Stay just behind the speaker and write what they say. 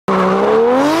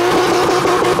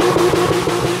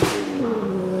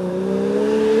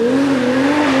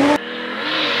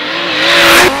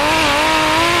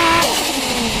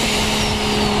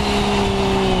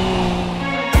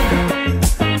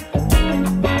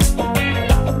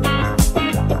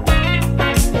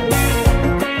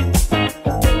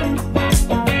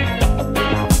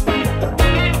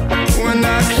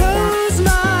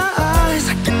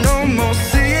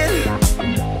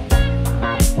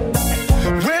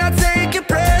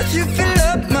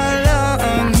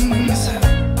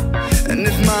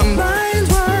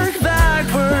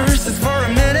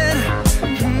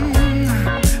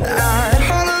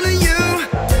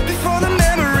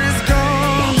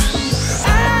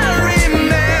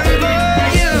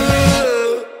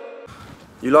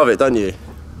You love it, don't you?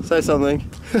 Say something.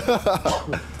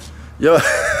 Yeah.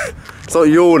 It's not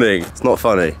yawning. It's not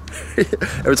funny.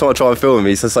 Every time I try and film him,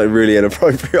 he says something really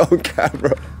inappropriate on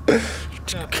camera.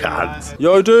 Can't.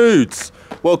 Yo, dudes.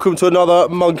 Welcome to another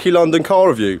Monky London car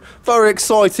review. Very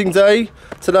exciting day.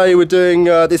 Today we're doing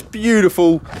this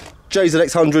beautiful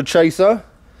JZX100 Chaser.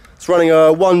 It's running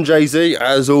a 1JZ,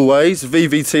 as always,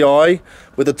 VVTi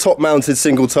with a top-mounted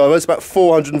single turbo. It's about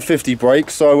 450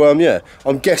 brakes, so yeah,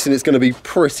 I'm guessing it's going to be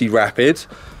pretty rapid.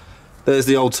 There's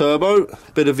the old turbo,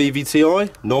 bit of VVTi,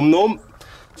 nom nom.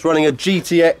 It's running a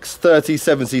GTX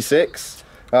 3076,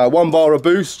 1 bar of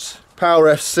boost, power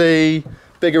FC,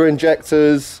 bigger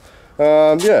injectors.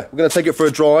 Yeah, we're going to take it for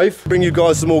a drive, bring you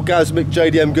guys some orgasmic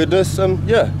JDM goodness.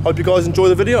 Yeah, hope you guys enjoy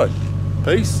the video.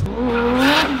 Peace.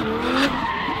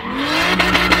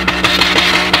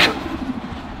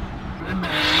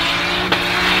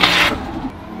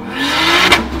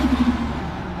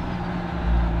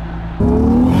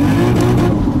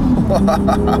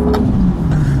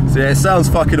 So yeah, it sounds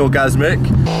fucking orgasmic.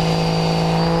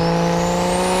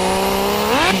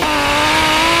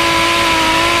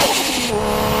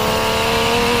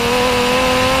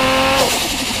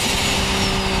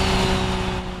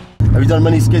 Have you done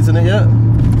many skids in it yet?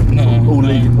 No.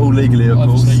 All legally, of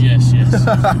course. Obviously, yes.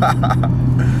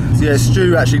 So yeah,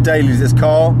 Stu actually dailies this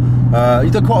car.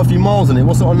 He's done quite a few miles in it.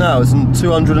 What's it on now? It's on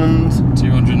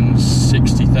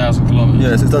 260,000 kilometres.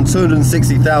 Yes, it's done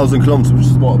 260,000 kilometres, which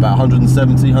is what, about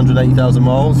 170, 180,000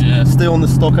 miles? Yeah. Still on the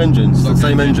stock engine, it's the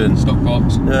same engine. Stock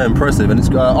box. Yeah, impressive. And it's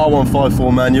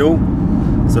R154 manual.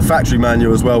 It's a factory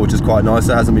manual as well, which is quite nice.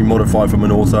 It hasn't been modified from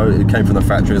an auto. It came from the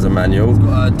factory as a manual. It's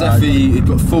got it's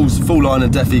got full line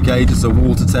of Defi gauge. It's a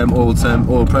water temp, oil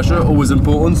pressure. Always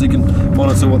important, so you can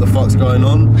monitor what the fuck's going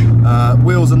on.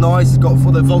 Wheels are nice. It's got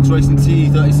for the Volks Racing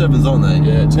TE37s, aren't they?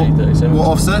 Yeah, TE37s. What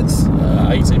offsets?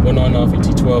 18, well, 9.5,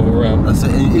 ET12 around. That's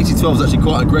it. ET12 is actually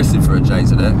quite aggressive for a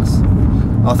JZX.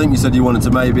 I think you said you wanted to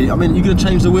maybe, I mean, you're going to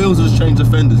change the wheels or just change the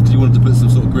fenders because you wanted to put some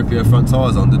sort of grippier front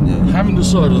tyres on, didn't you? Haven't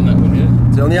decided on that one yet.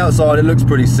 So on the outside it looks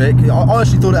pretty sick. I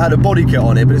actually thought it had a body kit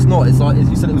on it, but it's not. It's like,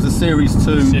 you said it was a Series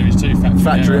 2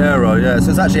 factory aero. Yeah,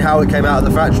 so it's actually how it came out of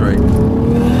the factory.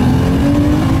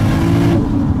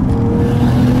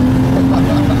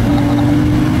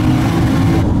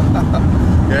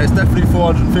 Yeah, it's definitely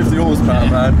 450 horsepower,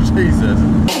 man. Jesus.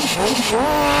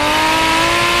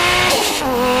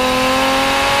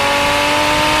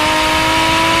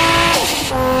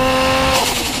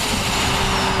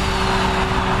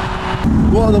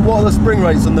 What are the spring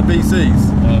rates on the BCs?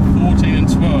 14 and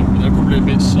 12, but they're probably a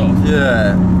bit soft.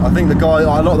 Yeah, I think a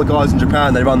lot of the guys in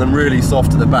Japan, they run them really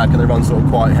soft at the back and they run sort of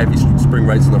quite heavy spring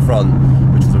rates on the front,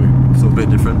 which is sort of a bit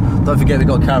different. Don't forget we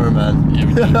got a cameraman. Yeah,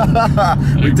 we did.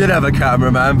 We did have a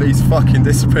cameraman, but he's fucking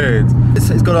disappeared.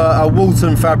 It's got a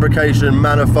Walton fabrication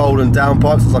manifold and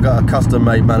downpipes. It's like a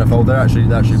custom-made manifold. They're actually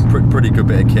pretty good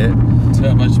bit of kit.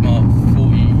 Turbo Smart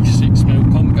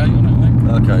 46mm comp gate on it, I think.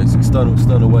 Okay, it's external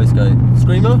wastegate.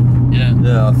 Screamer? Yeah.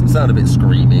 Yeah, it sounded a bit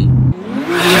screamy.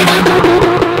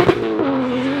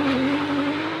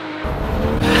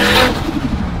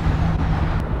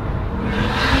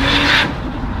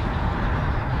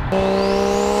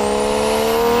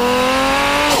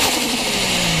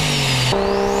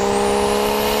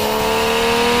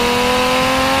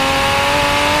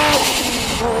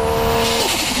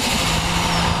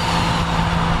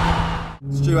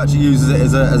 Stu actually uses it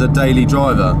as a daily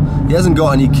driver. He hasn't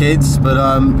got any kids, but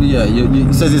yeah,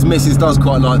 he says his missus does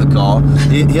quite like the car.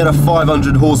 He had a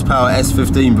 500 horsepower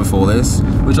S15 before this,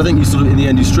 which I think you sort of in the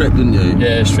end you stripped, didn't you?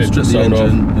 Yeah, stripped the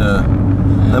engine. Yeah.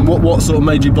 And what sort of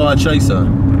made you buy a Chaser?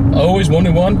 I always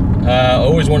wanted one. I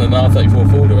always wanted an R34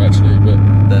 Forder actually, but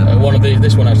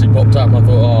this one actually popped up and I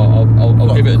thought, oh,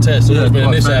 I'll give it a test. I've always been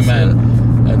a Nissan man,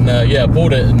 and yeah, I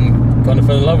bought it and kind of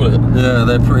fell in love with it. Yeah,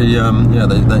 they're pretty. Yeah,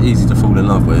 they're easy to fall in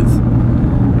love with.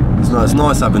 It's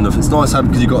nice having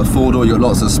because you've got a 4-door, you've got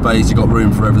lots of space, you've got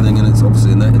room for everything, and it's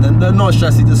obviously they're a nice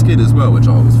chassis to skid as well, which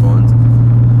I always find.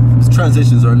 The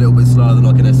transitions are a little bit slower than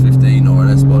like an S15 or an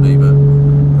S body, but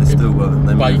they still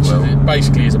they move well. It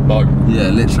basically is a boat. Yeah,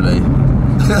 literally.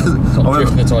 I'm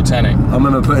drifting the Titanic. I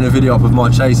remember putting a video up of my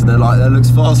Chaser and they're like, that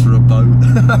looks fast for a boat.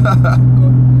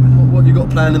 What have you got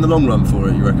planned in the long run for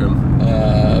it, you reckon?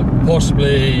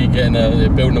 Possibly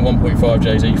building a 1.5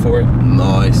 JZ for it.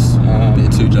 Nice. Bit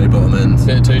of 2J bottom end.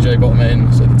 Bit of 2J bottom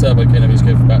end. So the turbo killer is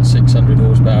good for about 600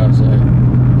 horsepower, so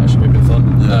that should be a bit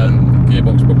fun. Yeah.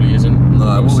 Gearbox probably isn't.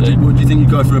 No. What do you think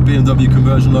you'd go for a BMW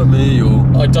conversion like me, or?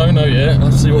 I don't know yet.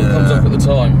 I'll see what comes up at the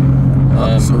time.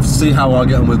 Sort of see how I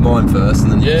get on with mine first,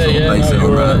 and then sort of base it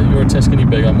on that. You're a test guinea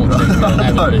pig. I'm watching.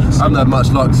 I haven't had much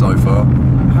luck so far.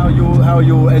 How are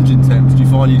your engine temps? Do you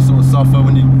find you sort of suffer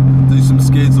when you do some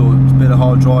skids or a bit of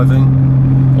hard driving?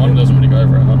 Mine doesn't really go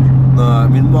over 100. No, I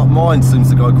mean mine seems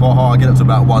to go quite high. I get up to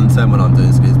about 110 when I'm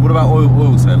doing skids. What about oil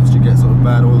temps? Do you get sort of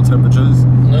bad oil temperatures?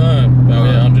 No,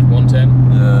 about 100,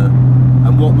 110. Yeah.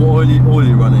 And what oil are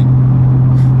you running?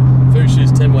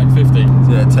 Fushi's 10.50.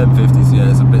 Yeah, 1050s.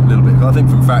 Yeah, it's a little bit. I think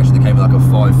from factory they came with like a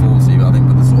 540, but I think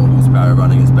with the sort of horsepower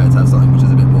running, it's better to have something which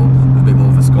is a bit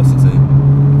more viscosity.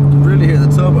 You can really hit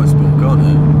the turbo sport, can't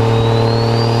you?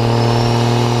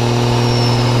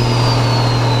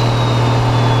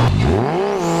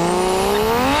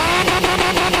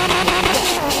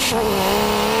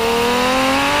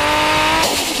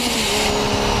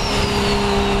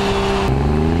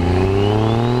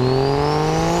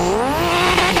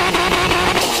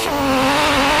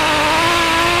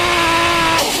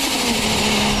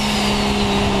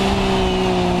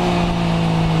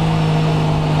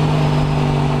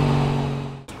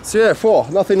 So yeah,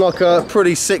 nothing like a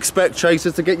pretty sick spec chaser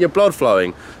to get your blood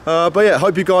flowing. But yeah,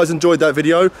 hope you guys enjoyed that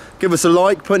video. Give us a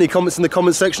like, put any comments in the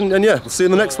comment section, and yeah, we'll see you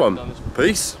in the next one.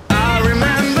 Peace. I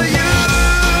remember